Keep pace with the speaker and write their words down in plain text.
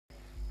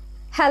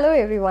Hello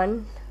everyone,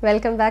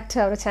 welcome back to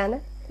our channel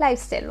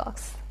Lifestyle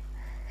Vlogs.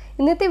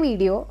 ഇന്നത്തെ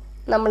video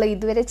നമ്മൾ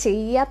ഇതുവരെ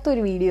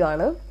ചെയ്യാത്തൊരു വീഡിയോ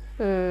ആണ്.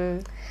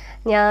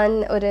 ഞാൻ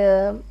ഒരു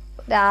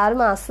 6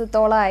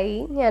 മാസത്തോളമായി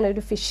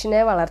ഞാനൊരു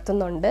ഫിഷിനെ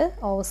വളർത്തുന്നുണ്ട്.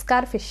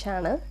 ഓസ്കാർ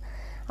ഫിഷാണ്.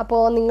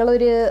 അപ്പോൾ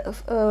നിങ്ങളൊരു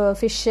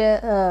ഫിഷ്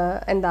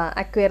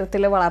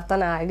അക്വേറിയത്തിൽ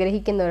വളർത്താൻ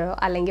ആഗ്രഹിക്കുന്നവരോ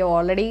അല്ലെങ്കിൽ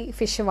ഓൾറെഡി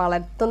ഫിഷ്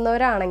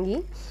വളർത്തുന്നവരാണെങ്കിൽ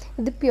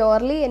ഇത്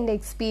പ്യുവർലി എൻ്റെ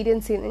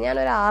എക്സ്പീരിയൻസിൽ നിന്ന്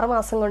ഞാനൊരു 6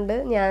 മാസം കൊണ്ട്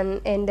ഞാൻ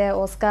എൻ്റെ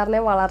ഓസ്കാറിനെ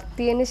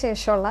വളർത്തിയതിന്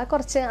ശേഷമുള്ള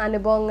കുറച്ച്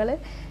അനുഭവങ്ങൾ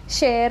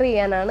ഷെയർ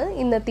ചെയ്യാനാണ്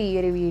ഇന്നത്തെ ഈ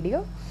ഒരു വീഡിയോ.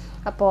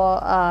 അപ്പോൾ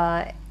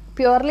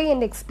പ്യുവർലി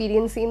എൻ്റെ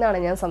എക്സ്പീരിയൻസിൽ നിന്നാണ്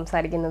ഞാൻ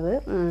സംസാരിക്കുന്നത്.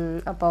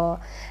 അപ്പോൾ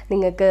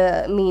നിങ്ങൾക്ക്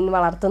മീൻ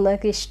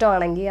വളർത്തുന്നതൊക്കെ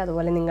ഇഷ്ടമാണെങ്കിൽ,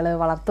 അതുപോലെ നിങ്ങൾ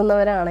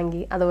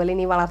വളർത്തുന്നവരാണെങ്കിൽ, അതുപോലെ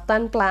ഇനി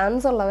വളർത്താൻ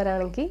പ്ലാൻസ്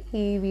ഉള്ളവരാണെങ്കിൽ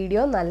ഈ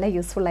വീഡിയോ നല്ല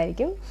യൂസ്ഫുൾ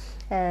ആയിരിക്കും.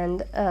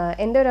 ആൻഡ്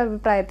എൻ്റെ ഒരു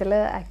അഭിപ്രായത്തിൽ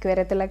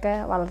അക്വേറിയത്തിലൊക്കെ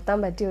വളർത്താൻ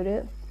പറ്റിയൊരു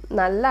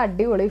നല്ല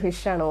അടിപൊളി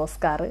ഫിഷാണ്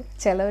ഓസ്കാർ.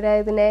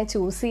 ചിലവരതിനെ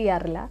ചൂസ്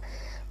ചെയ്യാറില്ല.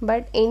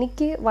 ബട്ട്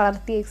എനിക്ക്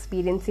വളർത്തിയ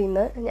എക്സ്പീരിയൻസിൽ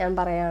നിന്ന് ഞാൻ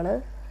പറയാണ്,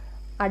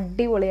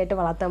 അടിപൊളിയായിട്ട്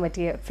വളർത്താൻ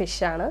പറ്റിയ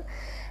ഫിഷാണ്.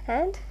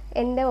 ആൻഡ്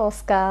എൻ്റെ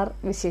ഓസ്കാർ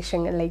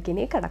വിശേഷങ്ങളിലേക്ക്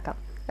ഇനി കിടക്കാം.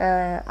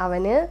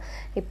 അവന്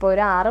ഇപ്പോൾ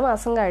ഒരു 6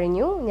 മാസം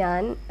കഴിഞ്ഞു.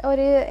 ഞാൻ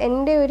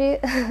എൻ്റെ ഒരു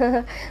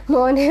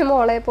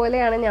മോളെ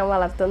പോലെയാണ് ഞാൻ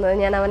വളർത്തുന്നത്.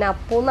 ഞാൻ അവനെ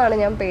അപ്പു എന്നാണ്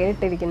ഞാൻ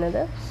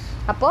പേരിട്ടിരിക്കുന്നത്.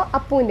 അപ്പോൾ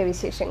അപ്പുവിൻ്റെ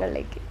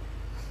വിശേഷങ്ങളിലേക്ക്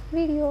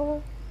വീഡിയോ.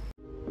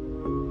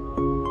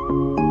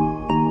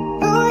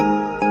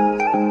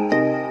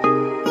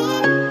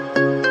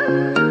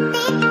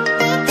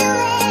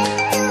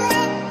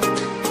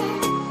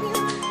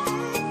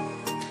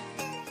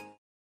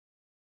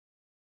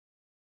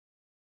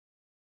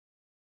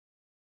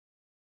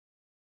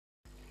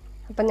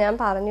 അപ്പം ഞാൻ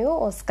പറഞ്ഞു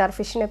ഓസ്കാർ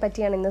ഫിഷിനെ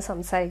പറ്റിയാണ് ഇന്ന്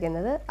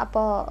സംസാരിക്കുന്നത്.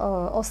 അപ്പോൾ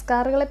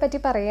ഓസ്കാറുകളെ പറ്റി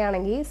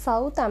പറയുകയാണെങ്കിൽ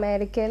സൗത്ത്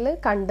അമേരിക്കയിൽ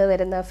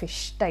കണ്ടുവരുന്ന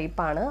ഫിഷ്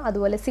ടൈപ്പാണ്.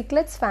 അതുപോലെ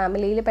സിക്ലെറ്റ്സ്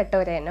ഫാമിലിയിൽ പെട്ട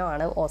ഒരു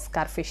ഇനമാണ്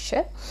ഓസ്കാർ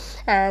ഫിഷ്.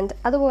 ആൻഡ്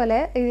അതുപോലെ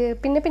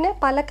പിന്നെ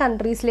പല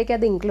കൺട്രീസിലേക്ക്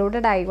അത്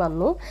ഇൻക്ലൂഡഡ് ആയി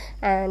വന്നു.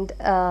 ആൻഡ്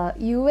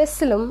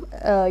US-ലും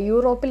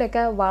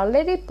യൂറോപ്പിലൊക്കെ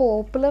വളരെ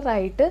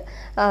പോപ്പുലറായിട്ട്,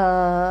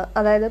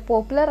 അതായത്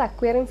പോപ്പുലർ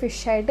അക്വേറിയം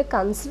ഫിഷായിട്ട്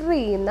കൺസിഡർ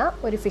ചെയ്യുന്ന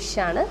ഒരു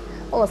ഫിഷാണ്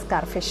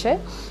ഓസ്കാർ ഫിഷ്.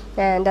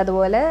 ആൻഡ്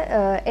അതുപോലെ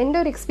എൻ്റെ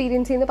ഒരു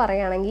എക്സ്പീരിയൻസിൽ നിന്ന്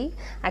പറയുകയാണെങ്കിൽ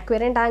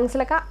അക്വേറിയം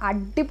ടാങ്ക്സിലൊക്കെ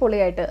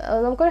അടിപൊളിയായിട്ട്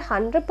നമുക്കൊരു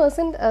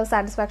 100%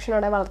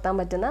 സാറ്റിസ്ഫാക്ഷനോടെ വളർത്താൻ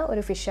പറ്റുന്ന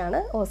ഒരു ഫിഷാണ്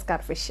ഓസ്കാർ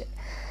ഫിഷ്.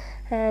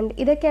 ആൻഡ്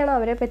ഇതൊക്കെയാണ്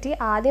അവരെ പറ്റി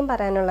ആദ്യം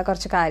പറയാനുള്ള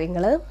കുറച്ച്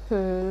കാര്യങ്ങൾ.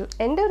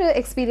 എൻ്റെ ഒരു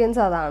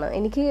എക്സ്പീരിയൻസ് അതാണ്,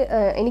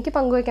 എനിക്ക്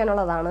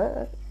പങ്കുവയ്ക്കാനുള്ളതാണ്.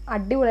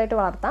 അടിപൊളിയായിട്ട്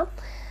വളർത്താം.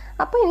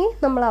 അപ്പോൾ ഇനി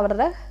നമ്മൾ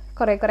അവരുടെ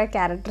കുറേ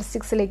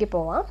ക്യാരക്ടറിസ്റ്റിക്സിലേക്ക്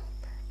പോവാം.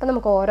 അപ്പോൾ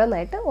നമുക്ക്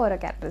ഓരോന്നായിട്ട് ഓരോ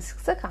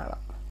ക്യാരക്ടറിസ്റ്റിക്സ്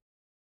കാണാം.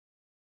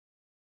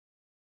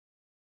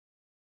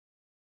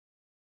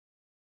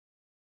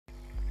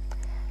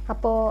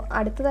 അപ്പോൾ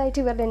അടുത്തതായിട്ട്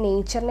ഇവരുടെ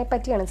നേച്ചറിനെ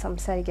പറ്റിയാണ്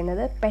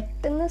സംസാരിക്കുന്നത്.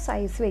 പെട്ടെന്ന്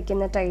സൈസ്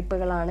വയ്ക്കുന്ന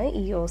ടൈപ്പുകളാണ്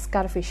ഈ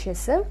ഓസ്കാർ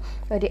ഫിഷസ്.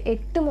 ഒരു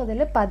 8 മുതൽ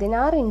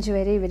 16 ഇഞ്ച്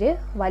വരെ ഇവർ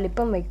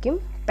വലിപ്പം വയ്ക്കും.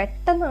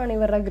 പെട്ടെന്നാണ്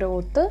ഇവരുടെ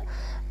ഗ്രോത്ത്.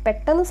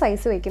 പെട്ടെന്ന്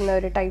സൈസ് വയ്ക്കുന്ന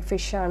ഒരു ടൈപ്പ്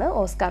ഫിഷാണ്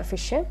ഓസ്കാർ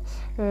ഫിഷ്.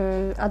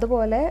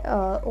 അതുപോലെ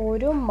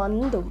ഓരോ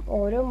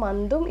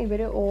മന്തും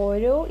ഇവർ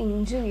ഓരോ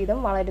ഇഞ്ച്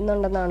വീതം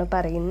വളരുന്നുണ്ടെന്നാണ്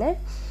പറയുന്നത്.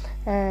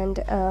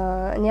 ആൻഡ്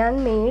ഞാൻ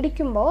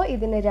മേടിക്കുമ്പോൾ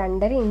ഇതിന്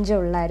 2.5 ഇഞ്ച്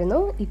ഉള്ളായിരുന്നു.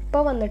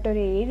 ഇപ്പോൾ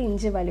വന്നിട്ടൊരു 7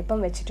 ഇഞ്ച് വലിപ്പം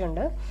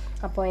വെച്ചിട്ടുണ്ട്.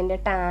 അപ്പോൾ എൻ്റെ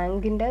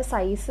ടാങ്കിൻ്റെ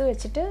സൈസ്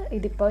വെച്ചിട്ട്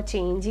ഇതിപ്പോൾ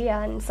ചേഞ്ച്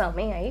ചെയ്യാൻ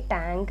സമയമായി.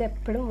 ടാങ്ക്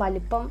എപ്പോഴും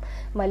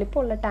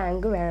വലിപ്പമുള്ള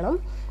ടാങ്ക് വേണം,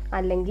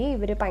 അല്ലെങ്കിൽ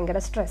ഇവർ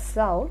ഭയങ്കര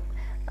സ്ട്രെസ്സാവും.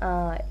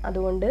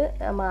 അതുകൊണ്ട്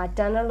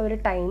മാറ്റാനുള്ളൊരു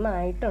ടൈം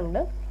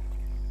ആയിട്ടുണ്ട്.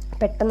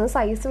 പെട്ടെന്ന്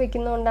സൈസ്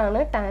വെക്കുന്നതുകൊണ്ടാണ്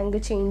ടാങ്ക്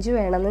ചേഞ്ച്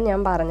വേണമെന്ന്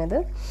ഞാൻ പറഞ്ഞത്.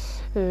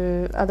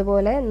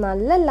 അതുപോലെ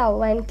നല്ല ലവ്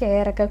ആൻഡ്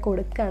കെയർ ഒക്കെ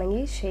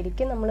കൊടുക്കുകയാണെങ്കിൽ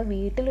ശരിക്കും നമ്മൾ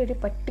വീട്ടിലൊരു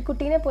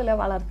പട്ടിക്കുട്ടീനെ പോലെ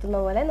വളർത്തുന്ന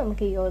പോലെ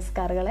നമുക്ക് ഈ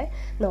ഓസ്കാറുകളെ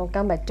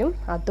നോക്കാൻ പറ്റും.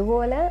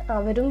 അതുപോലെ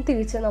അവരും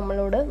തിരിച്ച്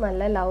നമ്മളോട്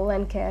നല്ല ലവ്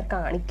ആൻഡ് കെയർ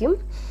കാണിക്കും.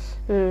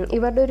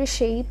 ഇവരുടെ ഒരു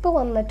ഷേപ്പ്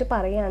വന്നിട്ട്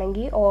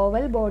പറയുകയാണെങ്കിൽ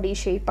ഓവൽ ബോഡി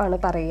ഷേപ്പാണ്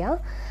പറയുക.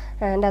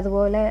 ആൻഡ്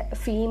അതുപോലെ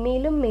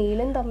ഫീമെയിലും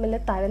മെയിലും തമ്മിൽ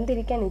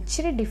തരംതിരിക്കാൻ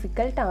ഇച്ചിരി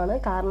ഡിഫിക്കൽട്ടാണ്.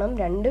 കാരണം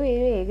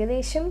രണ്ടുപേരും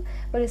ഏകദേശം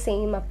ഒരു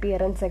സെയിം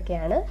അപ്പിയറൻസ്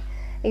ഒക്കെയാണ്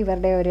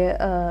ഇവരുടെ ഒരു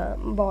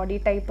ബോഡി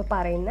ടൈപ്പ്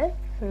പറയുന്നത്.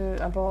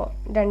 അപ്പോൾ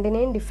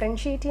രണ്ടിനെയും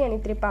ഡിഫറൻഷ്യേറ്റ് ചെയ്യാൻ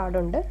ഇത്തിരി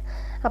പാടുണ്ട്.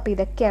 അപ്പോൾ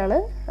ഇതൊക്കെയാണ്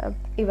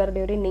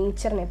ഇവരുടെ ഒരു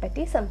നേച്ചറിനെ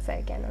പറ്റി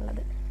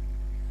സംസാരിക്കാനുള്ളത്.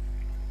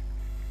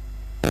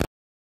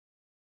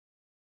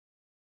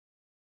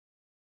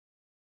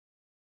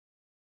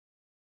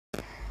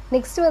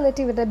 നെക്സ്റ്റ്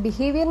വന്നിട്ട് ഇവരുടെ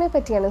ബിഹേവിയറിനെ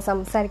പറ്റിയാണ്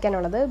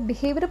സംസാരിക്കാനുള്ളത്.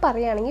 ബിഹേവിയർ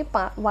പറയുകയാണെങ്കിൽ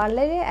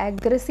വളരെ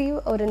അഗ്രസീവ്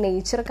ഒരു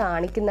നേച്ചർ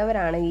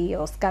കാണിക്കുന്നവരാണ് ഈ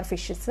ഓസ്കാർ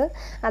ഫിഷസ്.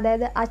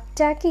 അതായത്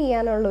അറ്റാക്ക്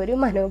ചെയ്യാനുള്ള ഒരു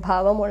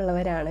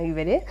മനോഭാവമുള്ളവരാണ്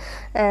ഇവർ.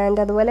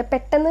 ആൻഡ് അതുപോലെ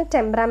പെട്ടെന്ന്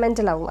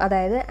ടെമ്പറാമെൻ്റലാവും.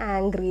 അതായത്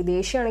ആംഗ്രി,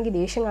 ദേഷ്യമാണെങ്കിൽ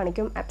ദേഷ്യം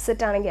കാണിക്കും,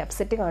 അപ്സെറ്റ് ആണെങ്കിൽ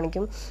അപ്സെറ്റ്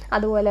കാണിക്കും.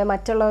 അതുപോലെ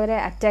മറ്റുള്ളവരെ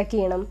അറ്റാക്ക്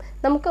ചെയ്യണം.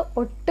 നമുക്ക്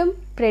ഒട്ടും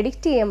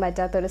പ്രെഡിക്റ്റ് ചെയ്യാൻ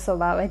പറ്റാത്തൊരു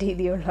സ്വഭാവ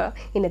രീതിയുള്ള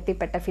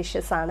ഇനത്തിൽപ്പെട്ട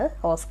ഫിഷസാണ്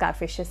ഓസ്കാർ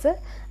ഫിഷസ്.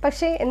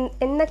 പക്ഷേ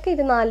എന്നൊക്കെ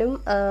ഇരുന്നാലും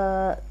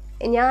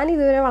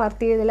ഞാനിതുവരെ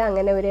വളർത്തിയതിൽ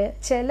അങ്ങനെ ഒരു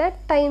ചില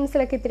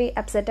ടൈംസിലൊക്കെ ഇത്തിരി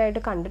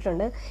അപ്സെറ്റായിട്ട്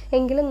കണ്ടിട്ടുണ്ട്.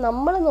 എങ്കിലും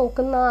നമ്മൾ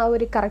നോക്കുന്ന ആ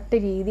ഒരു കറക്റ്റ്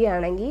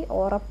രീതിയാണെങ്കിൽ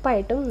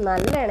ഉറപ്പായിട്ടും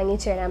നല്ല ഇണങ്ങി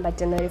ചേരാൻ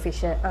പറ്റുന്ന ഒരു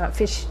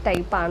ഫിഷ്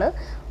ടൈപ്പാണ്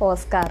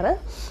ഓസ്കാർ.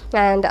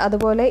 ആൻഡ്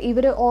അതുപോലെ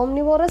ഇവർ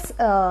ഓംനിവോറസ്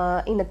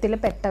ഇനത്തിൽ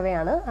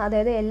പെട്ടവയാണ്.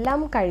 അതായത്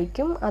എല്ലാം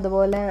കഴിക്കും.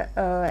 അതുപോലെ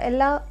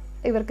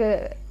ഇവർക്ക്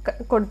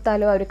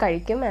കൊടുത്താലും അവർ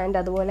കഴിക്കും. ആൻഡ്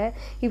അതുപോലെ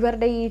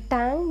ഇവരുടെ ഈ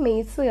ടാങ്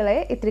മെയ്സുകളെ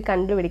ഇത്തിരി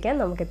കണ്ടുപിടിക്കാൻ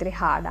നമുക്ക് ഇത്തിരി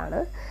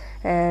ഹാർഡാണ്.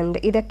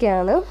 ആൻഡ്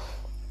ഇതൊക്കെയാണ്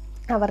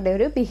അവരുടെ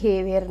ഒരു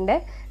ബിഹേവിയറിൻ്റെ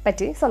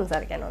പറ്റി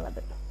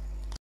സംസാരിക്കാനുള്ളത്.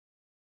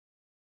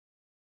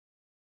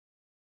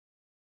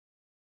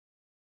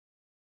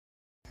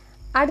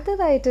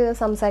 അടുത്തതായിട്ട്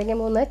സംസാരിക്കാൻ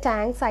പോകുന്നത്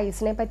ടാങ്ക്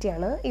സൈസിനെ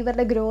പറ്റിയാണ്.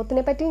 ഇവരുടെ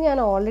ഗ്രോത്തിനെ പറ്റി ഞാൻ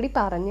ഓൾറെഡി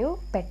പറഞ്ഞു.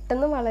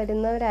 പെട്ടെന്ന്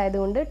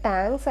വളരുന്നവരായതുകൊണ്ട്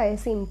ടാങ്ക്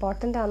സൈസ്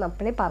ഇമ്പോർട്ടൻ്റ് ആണെന്ന്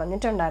അപ്പോഴേ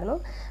പറഞ്ഞിട്ടുണ്ടായിരുന്നു.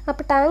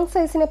 അപ്പോൾ ടാങ്ക്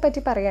സൈസിനെ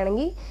പറ്റി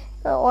പറയുകയാണെങ്കിൽ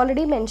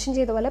ഓൾറെഡി മെൻഷൻ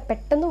ചെയ്ത പോലെ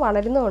പെട്ടെന്ന്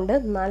വളരുന്നതുകൊണ്ട്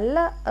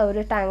നല്ല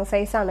ഒരു ടാങ്ക്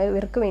സൈസാണ്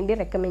ഇവർക്ക് വേണ്ടി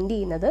റെക്കമെൻഡ്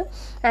ചെയ്യുന്നത്.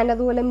 ആൻഡ്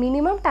അതുപോലെ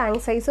മിനിമം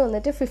ടാങ്ക് സൈസ്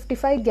വന്നിട്ട്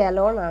 55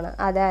 ഗാലോൺ ആണ്.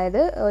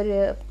 അതായത് ഒരു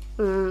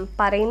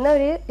പറയുന്ന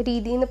ഒരു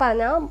രീതി എന്ന്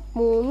പറഞ്ഞാൽ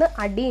 3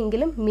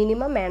 അടിയെങ്കിലും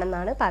മിനിമം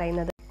വേണമെന്നാണ്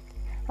പറയുന്നത്.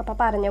 അപ്പോൾ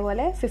പറഞ്ഞ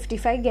പോലെ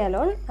 55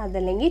 ഗാലോൺ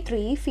അതല്ലെങ്കിൽ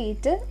 3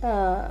 ഫീറ്റ്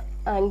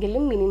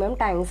എങ്കിലും മിനിമം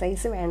ടാങ്ക്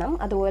സൈസ് വേണം.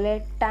 അതുപോലെ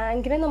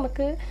ടാങ്കിനെ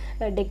നമുക്ക്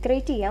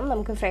ഡെക്കറേറ്റ് ചെയ്യാം.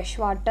 നമുക്ക് ഫ്രഷ്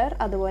വാട്ടർ,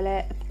 അതുപോലെ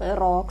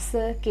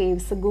റോക്സ്,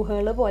 കേവ്സ്,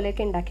 ഗുഹകൾ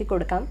പോലെയൊക്കെ ഉണ്ടാക്കി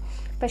കൊടുക്കാം.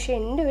 പക്ഷേ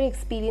എൻ്റെ ഒരു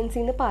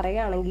എക്സ്പീരിയൻസിൽ നിന്ന്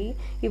പറയുകയാണെങ്കിൽ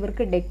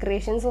ഇവർക്ക്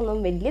ഡെക്കറേഷൻസ്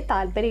ഒന്നും വലിയ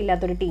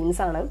താല്പര്യമില്ലാത്തൊരു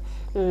ടീംസാണ്.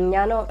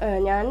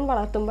 ഞാൻ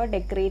വളർത്തുമ്പോൾ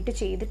ഡെക്കറേറ്റ്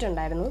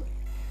ചെയ്തിട്ടുണ്ടായിരുന്നു.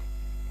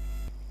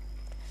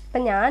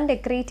 അപ്പം ഞാൻ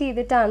ഡെക്കറേറ്റ്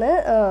ചെയ്തിട്ടാണ്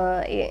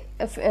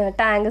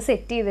ടാങ്ക്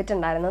സെറ്റ്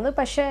ചെയ്തിട്ടുണ്ടായിരുന്നത്.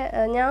 പക്ഷേ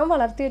ഞാൻ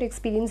വളർത്തിയ ഒരു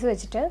എക്സ്പീരിയൻസ്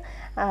വെച്ചിട്ട്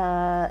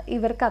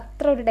ഇവർക്ക്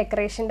അത്ര ഒരു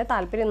ഡെക്കറേഷൻ്റെ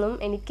താല്പര്യമൊന്നും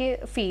എനിക്ക്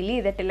ഫീൽ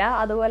ചെയ്തിട്ടില്ല.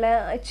 അതുപോലെ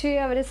ഇച്ചിരി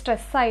അവർ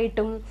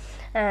സ്ട്രെസ്സായിട്ടും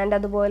ആൻഡ്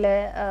അതുപോലെ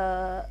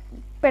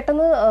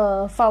പെട്ടെന്ന്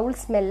ഫൗൾ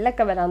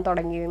സ്മെല്ലൊക്കെ വരാൻ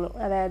തുടങ്ങിയിരുന്നു.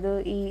 അതായത്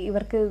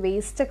ഇവർക്ക്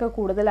വേസ്റ്റൊക്കെ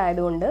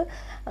കൂടുതലായതുകൊണ്ട്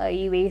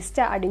ഈ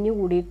വേസ്റ്റ് അടിഞ്ഞു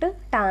കൂടിയിട്ട്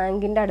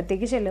ടാങ്കിൻ്റെ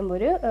അടുത്തേക്ക് ചെല്ലുമ്പോൾ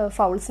ഒരു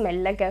ഫൗൾ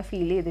സ്മെല്ലൊക്കെ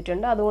ഫീൽ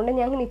ചെയ്തിട്ടുണ്ട്. അതുകൊണ്ട്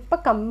ഞാൻ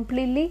ഇപ്പം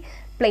കംപ്ലീറ്റ്ലി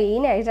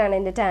പ്ലെയിൻ ആയിട്ടാണ്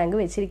എൻ്റെ ടാങ്ക്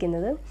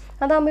വെച്ചിരിക്കുന്നത്.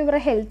 അതാകുമ്പോൾ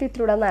ഇവരുടെ ഹെൽത്ത്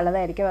ഇത്തിലൂടെ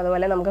നല്ലതായിരിക്കും.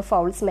 അതുപോലെ നമുക്ക്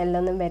ഫൗൾ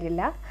സ്മെല്ലൊന്നും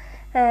വരില്ല.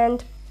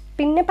 ആൻഡ്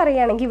പിന്നെ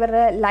പറയുകയാണെങ്കിൽ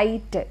ഇവരുടെ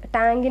ലൈറ്റ്,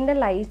 ടാങ്കിൻ്റെ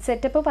ലൈറ്റ്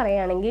സെറ്റപ്പ്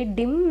പറയുകയാണെങ്കിൽ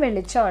ഡിം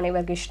വെളിച്ചമാണ്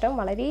ഇവർക്ക് ഇഷ്ടം.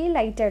 വളരെ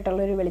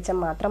ലൈറ്റായിട്ടുള്ളൊരു വെളിച്ചം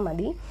മാത്രം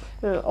മതി.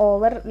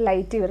 ഓവർ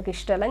ലൈറ്റ് ഇവർക്ക്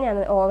ഇഷ്ടമല്ല. ഞാൻ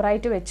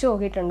ഓവറായിട്ട് വെച്ച്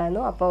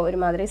നോക്കിയിട്ടുണ്ടായിരുന്നു. അപ്പോൾ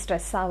ഒരുമാതിരി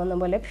സ്ട്രെസ് ആവുന്ന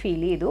പോലെ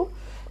ഫീൽ ചെയ്തു.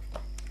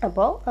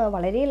 അപ്പോൾ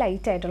വളരെ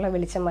ലൈറ്റായിട്ടുള്ള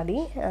വെളിച്ചം മതി.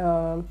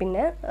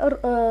 പിന്നെ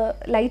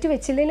ലൈറ്റ്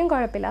വെച്ചില്ലെങ്കിലും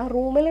കുഴപ്പമില്ല.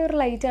 റൂമിൽ ഒരു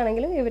ലൈറ്റ്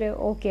ആണെങ്കിലും ഇവർ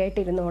ഓക്കെ ആയിട്ട്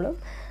ഇരുന്നോളും.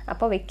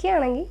 അപ്പോൾ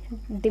വെക്കുകയാണെങ്കിൽ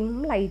ഡിം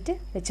ലൈറ്റ്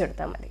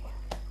വെച്ചെടുത്താൽ മതി.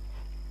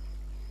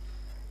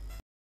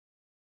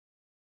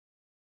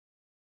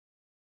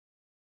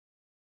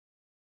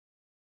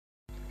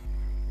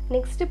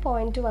 നെക്സ്റ്റ്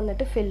പോയിന്റ്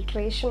വന്നിട്ട്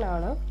ഫിൽട്രേഷൻ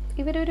ആണ്.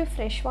 ഇവരൊരു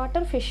ഫ്രഷ്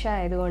വാട്ടർ ഫിഷ്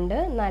ആയതുകൊണ്ട്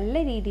നല്ല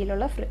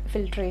രീതിയിലുള്ള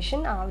ഫിൽട്രേഷൻ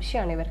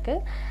ആവശ്യമാണ് ഇവർക്ക്.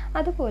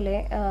 അതുപോലെ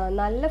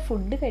നല്ല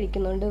ഫുഡ്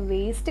കഴിക്കുന്നതുകൊണ്ട്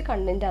വേസ്റ്റ്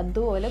കണ്ടൻറ്റ്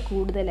അതുപോലെ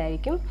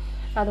കൂടുതലായിരിക്കും.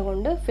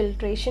 അതുകൊണ്ട്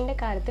ഫിൽട്രേഷൻ്റെ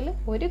കാര്യത്തിൽ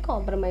ഒരു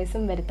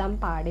കോംപ്രമൈസും വരുത്താൻ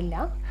പാടില്ല.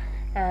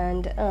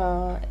 ആൻഡ്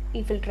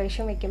ഈ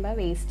ഫിൽട്രേഷൻ വയ്ക്കുമ്പോൾ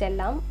വേസ്റ്റ്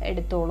എല്ലാം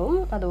എടുത്തോളും.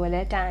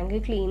 അതുപോലെ ടാങ്ക്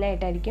ക്ലീൻ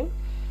ആയിട്ടായിരിക്കും.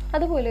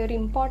 അതുപോലെ ഒരു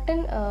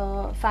ഇമ്പോർട്ടൻറ്റ്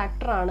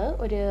ഫാക്ടറാണ്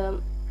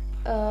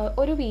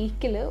ഒരു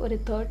വീക്കിൽ ഒരു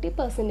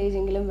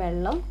 30%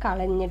 വെള്ളം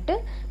കളഞ്ഞിട്ട്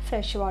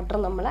ഫ്രഷ് വാട്ടർ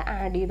നമ്മൾ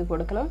ആഡ് ചെയ്ത്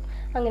കൊടുക്കണം.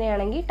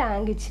 അങ്ങനെയാണെങ്കിൽ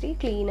ടാങ്ക് ഇച്ചിരി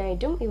ക്ലീൻ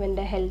ആയിട്ടും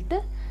ഇവൻ്റെ ഹെൽത്ത്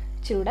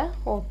ഇച്ചിരി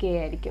ഓക്കെ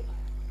ആയിരിക്കും.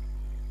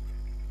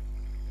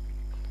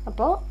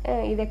 അപ്പോൾ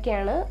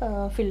ഇതൊക്കെയാണ്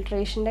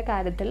ഫിൽട്രേഷൻ്റെ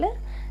കാര്യത്തിൽ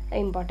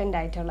ഇമ്പോർട്ടൻ്റ്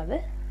ആയിട്ടുള്ളത്.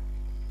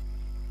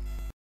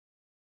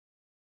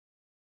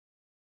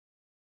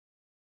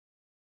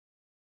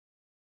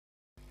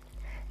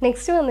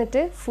 നെക്സ്റ്റ് വന്നിട്ട്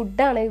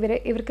ഫുഡാണ്.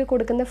 ഇവർക്ക്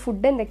കൊടുക്കുന്ന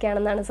ഫുഡ്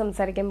എന്തൊക്കെയാണെന്നാണ്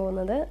സംസാരിക്കാൻ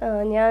പോകുന്നത്.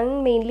 ഞാൻ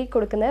മെയിൻലി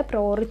കൊടുക്കുന്നത്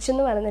പ്രോറിച്ച്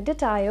എന്ന് പറഞ്ഞിട്ട്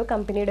ടായോ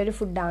കമ്പനിയുടെ ഒരു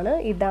ഫുഡാണ്.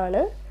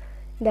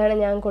 ഇതാണ്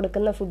ഞാൻ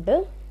കൊടുക്കുന്ന ഫുഡ്.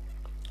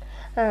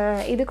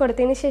 ഇത്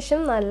കൊടുത്തതിന് ശേഷം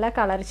നല്ല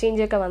കളർ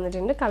ചേഞ്ചൊക്കെ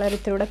വന്നിട്ടുണ്ട്. കളർ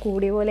ഇത്തിലൂടെ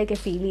കൂടിയ പോലെയൊക്കെ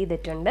ഫീൽ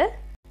ചെയ്തിട്ടുണ്ട്.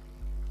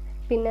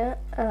 പിന്നെ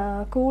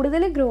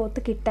കൂടുതൽ ഗ്രോത്ത്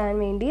കിട്ടാൻ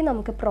വേണ്ടി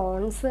നമുക്ക്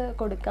പ്രോൺസ്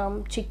കൊടുക്കാം,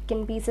 ചിക്കൻ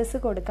പീസസ്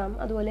കൊടുക്കാം,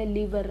 അതുപോലെ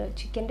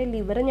ചിക്കൻ്റെ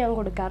ലിവർ ഞാൻ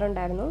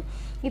കൊടുക്കാറുണ്ടായിരുന്നു.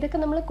 ഇതൊക്കെ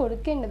നമ്മൾ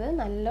കൊടുക്കേണ്ടത്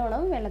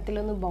നല്ലോണം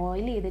വെള്ളത്തിലൊന്ന്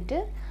ബോയിൽ ചെയ്തിട്ട്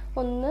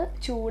ഒന്ന്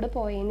ചൂട്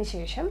പോയതിന്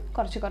ശേഷം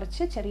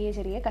കുറച്ച് ചെറിയ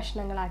ചെറിയ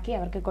കഷ്ണങ്ങളാക്കി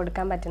അവർക്ക്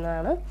കൊടുക്കാൻ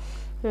പറ്റുന്നതാണ്.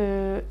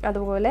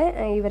 അതുപോലെ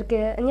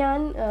ഇവർക്ക് ഞാൻ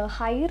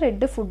ഹൈ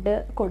റെഡ് ഫുഡ്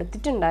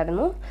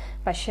കൊടുത്തിട്ടുണ്ടായിരുന്നു.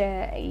 പക്ഷേ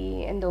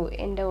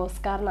എൻ്റെ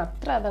ഓസ്കാറിന്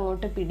അത്ര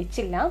അതങ്ങോട്ട്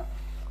പിടിച്ചില്ല.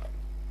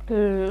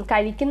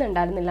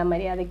 കഴിക്കുന്നുണ്ടായിരുന്നില്ല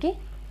മര്യാദയ്ക്ക്.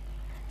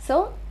 സോ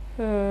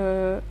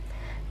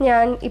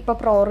ഞാൻ ഇപ്പോൾ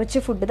പ്രോറിച്ച്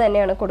ഫുഡ്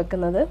തന്നെയാണ്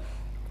കൊടുക്കുന്നത്.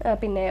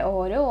 പിന്നെ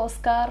ഓരോ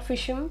ഓസ്കാർ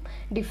ഫിഷും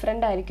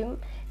ഡിഫറെൻ്റ് ആയിരിക്കും.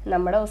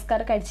 നമ്മുടെ ഓസ്കാർ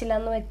കഴിച്ചില്ല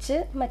എന്ന് വെച്ച്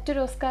മറ്റൊരു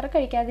ഓസ്കാർ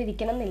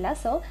കഴിക്കാതിരിക്കണം എന്നില്ല.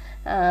 സോ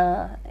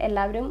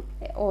എല്ലാവരും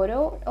ഓരോ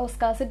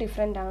ഓസ്കാർസ്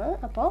ഡിഫറെൻ്റ് ആണ്.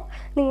 അപ്പോൾ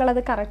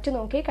നിങ്ങളത് കറക്റ്റ്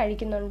നോക്കി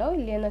കഴിക്കുന്നുണ്ടോ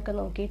ഇല്ലയെന്നൊക്കെ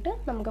നോക്കിയിട്ട്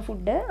നമുക്ക്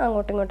ഫുഡ്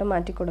അങ്ങോട്ടും ഇങ്ങോട്ടും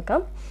മാറ്റി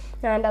കൊടുക്കാം.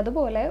 ആൻഡ്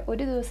അതുപോലെ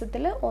ഒരു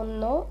ദിവസത്തിൽ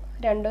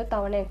 1-2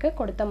 തവണയൊക്കെ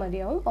കൊടുത്താൽ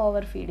മതിയാവും.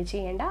 ഓവർ ഫീഡ്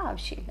ചെയ്യേണ്ട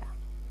ആവശ്യമില്ല.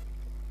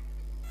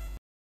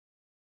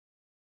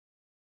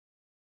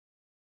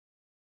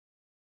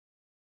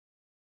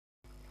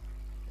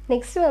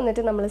 നെക്സ്റ്റ്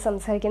വന്നിട്ട് നമ്മൾ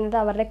സംസാരിക്കുന്നത്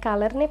അവരുടെ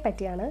കളറിനെ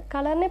പറ്റിയാണ്.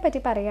 കളറിനെ പറ്റി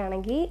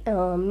പറയുകയാണെങ്കിൽ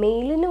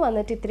മെയിലിന്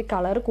വന്നിട്ട് ഇത്തിരി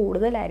കളർ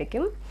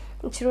കൂടുതലായിരിക്കും,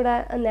 ഇച്ചിരി കൂടെ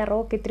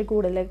നിറമൊക്കെ ഇത്തിരി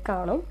കൂടുതൽ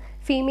കാണും.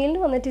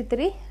 ഫീമെയിലിന് വന്നിട്ട്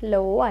ഇത്തിരി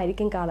ലോ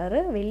ആയിരിക്കും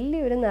കളറ്,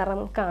 വലിയൊരു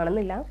നിറം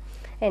കാണുന്നില്ല.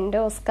 എൻ്റെ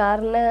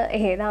ഓസ്കാറിന്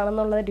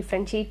ഏതാണെന്നുള്ളത്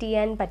ഡിഫറൻഷ്യേറ്റ്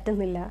ചെയ്യാൻ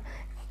പറ്റുന്നില്ല.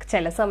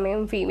 ചില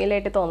സമയം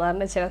ഫീമെയിലായിട്ട്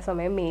തോന്നാറുണ്ട്, ചില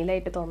സമയം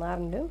മെയിലായിട്ട്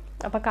തോന്നാറുണ്ട്.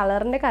 അപ്പോൾ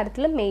കളറിൻ്റെ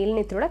കാര്യത്തിൽ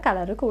മെയിലിന് ഇത്തിരി കൂടെ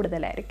കളറ്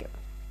കൂടുതലായിരിക്കും.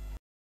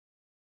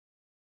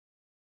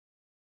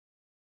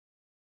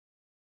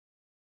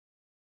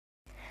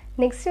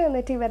 നെക്സ്റ്റ്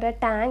വന്നിട്ട് ഇവരുടെ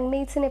ടാങ്ക്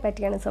മേറ്റ്സിനെ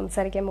പറ്റിയാണ്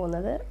സംസാരിക്കാൻ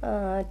പോകുന്നത്.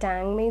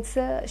 ടാങ്ക്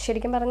മേറ്റ്സ്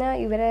ശരിക്കും പറഞ്ഞാൽ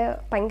ഇവരെ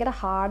ഭയങ്കര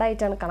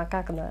ഹാർഡായിട്ടാണ്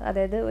കണക്കാക്കുന്നത്.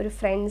 അതായത് ഒരു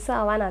ഫ്രണ്ട്സ്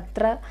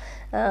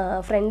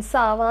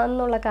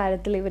ആവാന്നുള്ള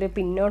കാര്യത്തിൽ ഇവർ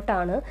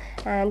പിന്നോട്ടാണ്.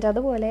 ആൻഡ്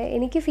അതുപോലെ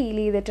എനിക്ക് ഫീൽ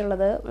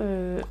ചെയ്തിട്ടുള്ളത്,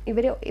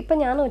 ഇവർ ഇപ്പം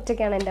ഞാൻ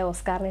ഒറ്റയ്ക്കാണ് എൻ്റെ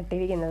ഓസ്കാറിന്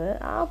ഇട്ടിരിക്കുന്നത്.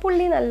 ആ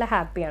പുള്ളി നല്ല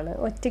ഹാപ്പിയാണ്,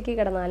 ഒറ്റയ്ക്ക്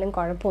കിടന്നാലും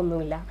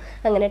കുഴപ്പമൊന്നുമില്ല.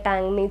 അങ്ങനെ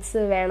ടാങ്ക്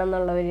മേറ്റ്സ്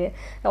വേണമെന്നുള്ളവർ,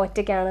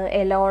 ഒറ്റയ്ക്കാണ്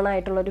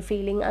എലോണായിട്ടുള്ളൊരു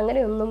ഫീലിംഗ്,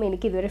 അങ്ങനെയൊന്നും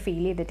എനിക്കിതുവരെ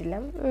ഫീൽ ചെയ്തിട്ടില്ല.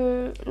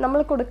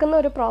 നമ്മൾ കൊടുക്കുന്ന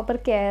ഒരു പ്രോപ്പർ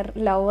കെയർ,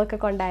 ലവ് ഒക്കെ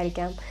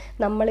കൊണ്ടായിരിക്കാം.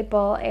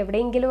 നമ്മളിപ്പോൾ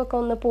എവിടെയെങ്കിലുമൊക്കെ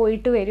ഒന്ന്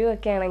പോയിട്ട്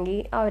വരികയൊക്കെ ആണെങ്കിൽ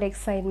ആ ഒരു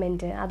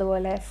എക്സൈറ്റ്മെൻറ്റ്,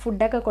 അതുപോലെ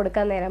ഫുഡൊക്കെ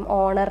കൊടുക്കാൻ നേരം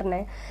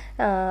ഓണറിനെ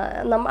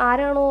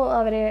ആരാണോ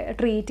അവരെ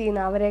ട്രീറ്റ്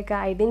ചെയ്യുന്നത് അവരെയൊക്കെ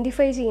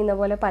ഐഡൻറ്റിഫൈ ചെയ്യുന്ന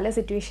പോലെ പല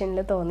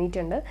സിറ്റുവേഷനിൽ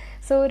തോന്നിയിട്ടുണ്ട്.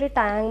 സോ ഒരു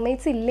ടാങ്ക്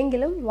മേറ്റ്സ്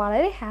ഇല്ലെങ്കിലും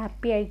വളരെ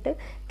ഹാപ്പി ആയിട്ട്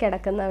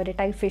കിടക്കുന്ന ഒരു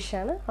ടൈപ്പ്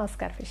ഫിഷാണ്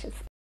ഓസ്കാർ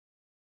ഫിഷസ്.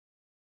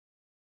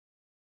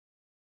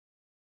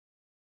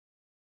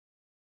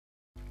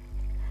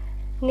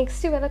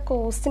 നെക്സ്റ്റ് ഇവരുടെ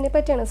കോസ്റ്റിനെ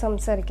പറ്റിയാണ്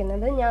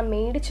സംസാരിക്കുന്നത്. ഞാൻ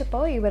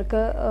മേടിച്ചപ്പോൾ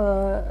ഇവർക്ക്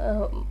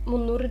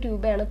 300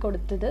 രൂപയാണ്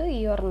കൊടുത്തത് ഈ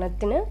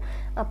ഒരെണ്ണത്തിന്.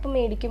 അപ്പം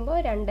മേടിക്കുമ്പോൾ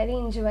 2.5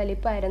 ഇഞ്ച്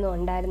വലിപ്പമായിരുന്നു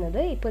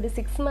ഉണ്ടായിരുന്നത്. ഇപ്പോൾ ഒരു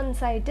 6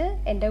 months ആയിട്ട്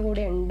എൻ്റെ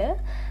കൂടെ ഉണ്ട്.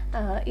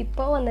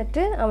 ഇപ്പോൾ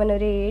വന്നിട്ട്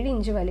അവനൊരു 7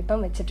 ഇഞ്ച്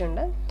വലിപ്പം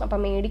വെച്ചിട്ടുണ്ട്.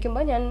 അപ്പം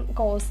മേടിക്കുമ്പോൾ ഞാൻ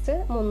കോസ്റ്റ്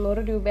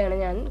 300 രൂപയാണ്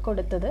ഞാൻ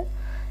കൊടുത്തത്.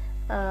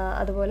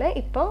 അതുപോലെ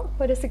ഇപ്പോൾ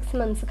ഒരു 6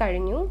 months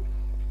കഴിഞ്ഞു.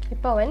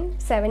 ഇപ്പോൾ അവൻ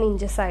 7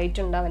 inches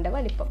ആയിട്ടുണ്ട് അവൻ്റെ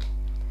വലിപ്പം.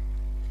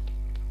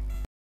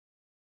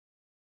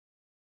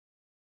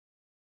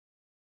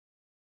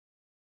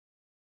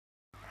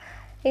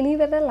 ഇനി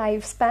ഇവരുടെ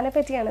ലൈഫ് സ്പാനെ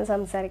പറ്റിയാണ്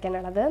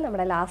സംസാരിക്കാനുള്ളത്.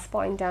 നമ്മുടെ ലാസ്റ്റ്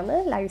പോയിൻ്റാണ്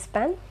ലൈഫ്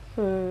സ്പാൻ.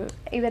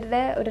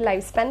 ഇവരുടെ ഒരു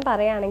ലൈഫ് സ്പാൻ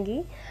പറയുകയാണെങ്കിൽ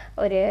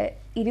ഒരു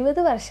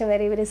 20 വർഷം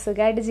വരെ ഇവർ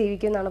സുഖമായിട്ട്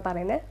ജീവിക്കും എന്നാണ്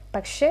പറയുന്നത്.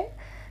 പക്ഷേ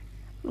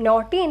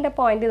നോട്ട് ചെയ്യേണ്ട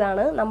പോയിൻ്റ്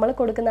ഇതാണ്, നമ്മൾ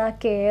കൊടുക്കുന്ന ആ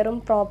കെയറും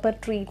പ്രോപ്പർ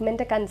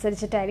ട്രീറ്റ്മെൻറ്റൊക്കെ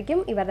അനുസരിച്ചിട്ടായിരിക്കും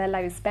ഇവരുടെ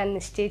ലൈഫ് സ്പാൻ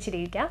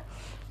നിശ്ചയിച്ചിരിക്കുക.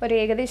 ഒരു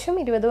ഏകദേശം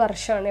 20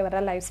 വർഷമാണ്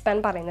ഇവരുടെ ലൈഫ് സ്പാൻ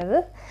പറയുന്നത്.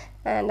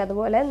 ആൻഡ്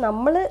അതുപോലെ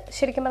നമ്മൾ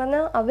ശരിക്കും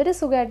പറഞ്ഞാൽ അവർ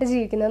സുഖമായിട്ട്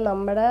ജീവിക്കുന്നത്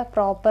നമ്മുടെ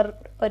പ്രോപ്പർ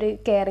ഒരു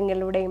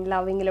കെയറിങ്ങിലൂടെയും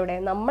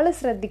ലവിങ്ങിലൂടെയും നമ്മൾ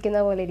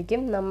ശ്രദ്ധിക്കുന്ന പോലെ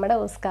ഇരിക്കും നമ്മുടെ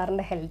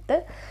ഓസ്കാറിൻ്റെ ഹെൽത്ത്.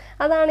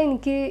 അതാണ്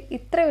എനിക്ക്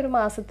ഇത്ര ഒരു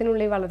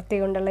മാസത്തിനുള്ളിൽ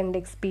വളർത്തിക്കൊണ്ടുള്ള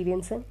എൻ്റെ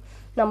എക്സ്പീരിയൻസ്.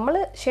 നമ്മൾ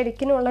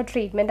ശരിക്കുമുള്ള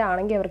ട്രീറ്റ്മെൻറ്റ്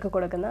ആണെങ്കിൽ അവർക്ക്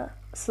കൊടുക്കുന്ന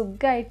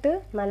സുഖമായിട്ട്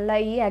നല്ല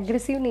ഈ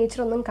അഗ്രസീവ്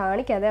നേച്ചറൊന്നും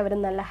കാണിക്കാതെ അവർ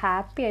നല്ല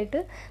ഹാപ്പി ആയിട്ട്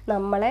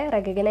നമ്മളെ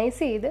റെക്കഗ്നൈസ്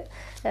ചെയ്ത്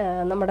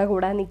നമ്മുടെ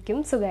കൂടെ നിൽക്കും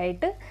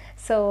സുഖമായിട്ട്.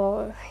 സോ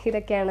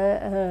ഇതൊക്കെയാണ്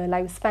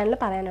ലൈഫ് സ്പാനിൽ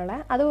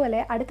പറയാനുള്ളത്. അതുപോലെ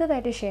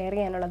അടുത്തതായിട്ട് ഷെയർ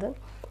ചെയ്യാനുള്ളത്,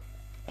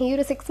 ഈ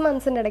ഒരു 6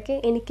 monthsൻ്റെ ഇടയ്ക്ക്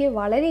എനിക്ക്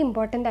വളരെ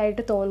ഇമ്പോർട്ടൻ്റ്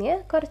ആയിട്ട് തോന്നിയ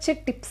കുറച്ച്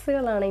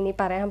ടിപ്സുകളാണ് ഇനി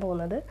പറയാൻ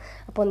പോകുന്നത്.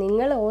 അപ്പോൾ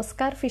നിങ്ങൾ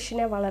ഓസ്കാർ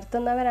ഫിഷിനെ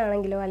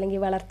വളർത്തുന്നവരാണെങ്കിലോ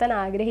അല്ലെങ്കിൽ വളർത്താൻ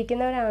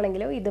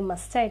ആഗ്രഹിക്കുന്നവരാണെങ്കിലോ ഇത്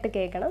മസ്റ്റായിട്ട്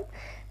കേൾക്കണം.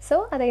 സോ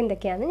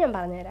അതെന്തൊക്കെയാണെന്ന് ഞാൻ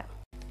പറഞ്ഞുതരാം.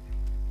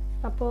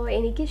 അപ്പോൾ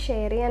എനിക്ക്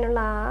ഷെയർ ചെയ്യാനുള്ള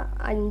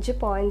ആ 5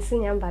 പോയിൻറ്റ്സ്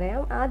ഞാൻ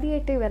പറയാം.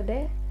 ആദ്യമായിട്ട് ഇവരുടെ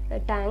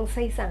ടാങ്ക്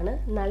സൈസാണ്.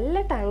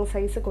 നല്ല ടാങ്ക്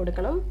സൈസ്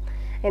കൊടുക്കണം,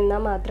 എന്നാൽ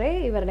മാത്രമേ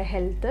ഇവരുടെ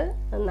ഹെൽത്ത്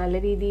നല്ല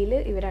രീതിയിൽ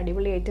ഇവർ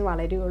അടിപൊളിയായിട്ട്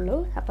വളരുകയുള്ളൂ.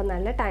 അപ്പോൾ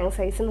നല്ല ടാങ്ക്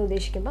സൈസ് എന്ന്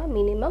ഉദ്ദേശിക്കുമ്പോൾ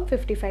മിനിമം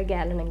 55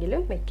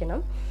 gallon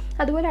വെക്കണം.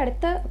 അതുപോലെ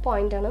അടുത്ത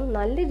പോയിൻ്റാണ്,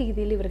 നല്ല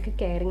രീതിയിൽ ഇവർക്ക്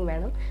കെയറിങ്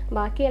വേണം.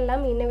 ബാക്കിയെല്ലാം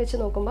മീനിനെ വെച്ച്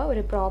നോക്കുമ്പോൾ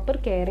ഒരു പ്രോപ്പർ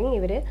കെയറിങ്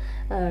ഇവർ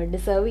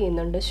ഡിസേർവ്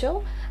ചെയ്യുന്നുണ്ട്.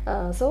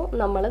 സോ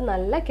നമ്മൾ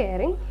നല്ല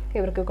കെയറിങ്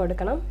ഇവർക്ക്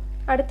കൊടുക്കണം.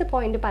 അടുത്ത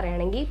പോയിൻ്റ്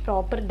പറയുകയാണെങ്കിൽ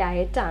പ്രോപ്പർ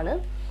ഡയറ്റാണ്.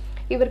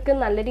 ഇവർക്ക്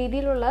നല്ല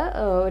രീതിയിലുള്ള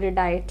ഒരു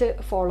ഡയറ്റ്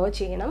ഫോളോ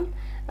ചെയ്യണം.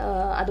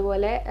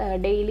 അതുപോലെ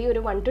ഡെയിലി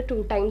ഒരു 1 to 2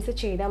 times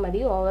ചെയ്താൽ മതി,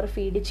 ഓവർ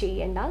ഫീഡ്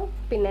ചെയ്യേണ്ട.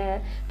 പിന്നെ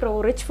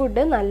പ്രോറിച്ച്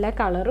ഫുഡ് നല്ല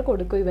കളറ്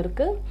കൊടുക്കും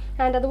ഇവർക്ക്.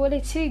 ആൻഡ് അതുപോലെ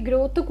ഇച്ചിരി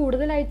ഗ്രോത്ത്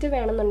കൂടുതലായിട്ട്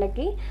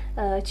വേണമെന്നുണ്ടെങ്കിൽ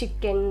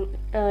ചിക്കൻ,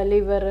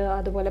 ലിവർ,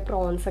 അതുപോലെ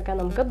പ്രോൺസൊക്കെ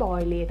നമുക്ക്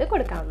ബോയിൽ ചെയ്ത്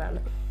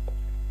കൊടുക്കാവുന്നതാണ്.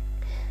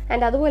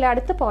 ആൻഡ് അതുപോലെ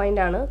അടുത്ത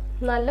പോയിൻ്റാണ്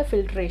നല്ല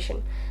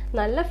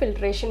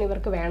ഫിൽട്രേഷൻ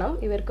ഇവർക്ക് വേണം.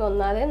 ഇവർക്ക്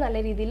ഒന്നാതെ നല്ല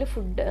രീതിയിൽ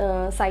ഫുഡ്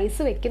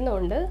സൈസ്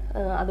വെക്കുന്നുണ്ട്,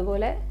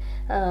 അതുപോലെ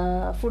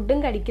ഫുഡും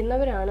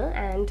കഴിക്കുന്നവരാണ്.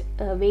 ആൻഡ്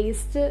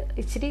വേസ്റ്റ്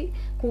ഇച്ചിരി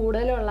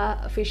കൂടുതലുള്ള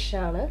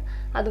ഫിഷാണ്.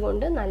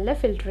 അതുകൊണ്ട് നല്ല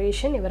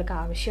ഫിൽട്രേഷൻ ഇവർക്ക്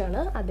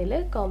ആവശ്യമാണ്, അതിൽ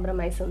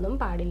കോംപ്രമൈസ് ഒന്നും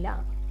പാടില്ല.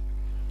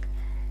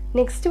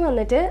 നെക്സ്റ്റ്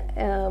വന്നിട്ട്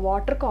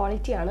വാട്ടർ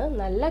ക്വാളിറ്റിയാണ്.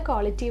 നല്ല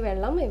ക്വാളിറ്റി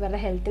വെള്ളം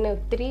ഇവരുടെ ഹെൽത്തിനെ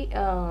ഒത്തിരി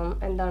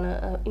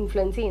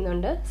ഇൻഫ്ലുവൻസ്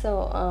ചെയ്യുന്നുണ്ട്. സോ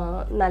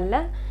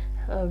നല്ല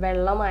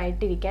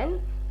വെള്ളമായിട്ടിരിക്കാൻ,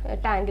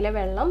 ടാങ്കിലെ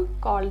വെള്ളം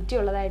ക്വാളിറ്റി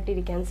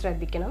ഉള്ളതായിട്ടിരിക്കാൻ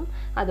ശ്രദ്ധിക്കണം.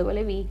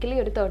 അതുപോലെ വീക്കിലി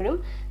ഒരു തൊഴും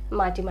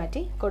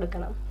മാറ്റി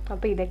കൊടുക്കണം.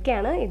 അപ്പോൾ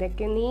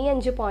ഇതൊക്കെ നീ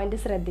 5 പോയിൻ്റ്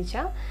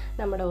ശ്രദ്ധിച്ചാൽ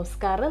നമ്മുടെ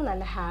ഓസ്കാർ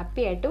നല്ല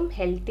ഹാപ്പി ആയിട്ടും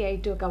ഹെൽത്തി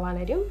ആയിട്ടും ഒക്കെ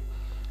വളരും.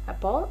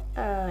 അപ്പോൾ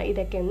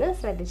ഇതൊക്കെ ഒന്ന്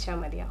ശ്രദ്ധിച്ചാൽ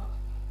മതിയാവും.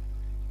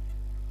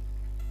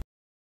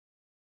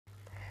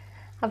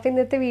 അപ്പോൾ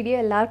ഇന്നത്തെ വീഡിയോ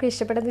എല്ലാവർക്കും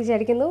ഇഷ്ടപ്പെട്ടെന്ന്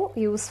വിചാരിക്കുന്നു,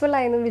 യൂസ്ഫുൾ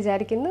ആയെന്ന്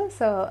വിചാരിക്കുന്നു.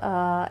 സോ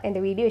എൻ്റെ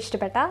വീഡിയോ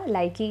ഇഷ്ടപ്പെട്ടാൽ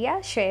ലൈക്ക് ചെയ്യുക,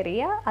 ഷെയർ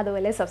ചെയ്യുക,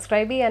 അതുപോലെ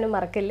സബ്സ്ക്രൈബ് ചെയ്യാനും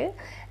മറക്കല്ല്.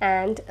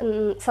 ആൻഡ്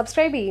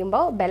സബ്സ്ക്രൈബ്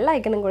ചെയ്യുമ്പോൾ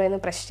ബെല്ലൈക്കണും കൂടെ ഒന്ന്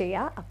പ്രസ്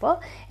ചെയ്യുക. അപ്പോൾ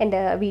എൻ്റെ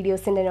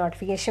വീഡിയോസിൻ്റെ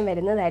നോട്ടിഫിക്കേഷൻ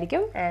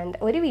വരുന്നതായിരിക്കും. ആൻഡ്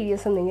ഒരു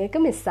വീഡിയോസും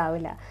നിങ്ങൾക്ക്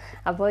മിസ്സാവില്ല.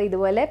 അപ്പോൾ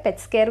ഇതുപോലെ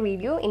പെറ്റ്സ് കെയർ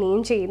വീഡിയോ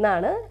ഇനിയും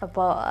ചെയ്യുന്നതാണ്.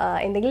 അപ്പോൾ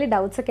എന്തെങ്കിലും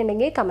ഡൗട്ട്സ് ഒക്കെ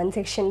ഉണ്ടെങ്കിൽ കമൻറ്റ്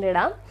സെക്ഷനിൽ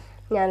ഇടാം,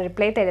 ഞാൻ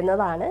റിപ്ലൈ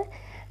തരുന്നതാണ്.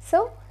 സോ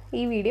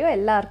ഈ വീഡിയോ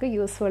എല്ലാവർക്കും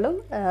യൂസ്ഫുള്ളും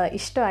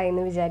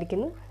ഇഷ്ടമായെന്ന്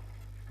വിചാരിക്കുന്നു.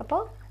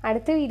 അപ്പോൾ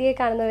അടുത്ത വീഡിയോ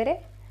കാണുന്നവരെ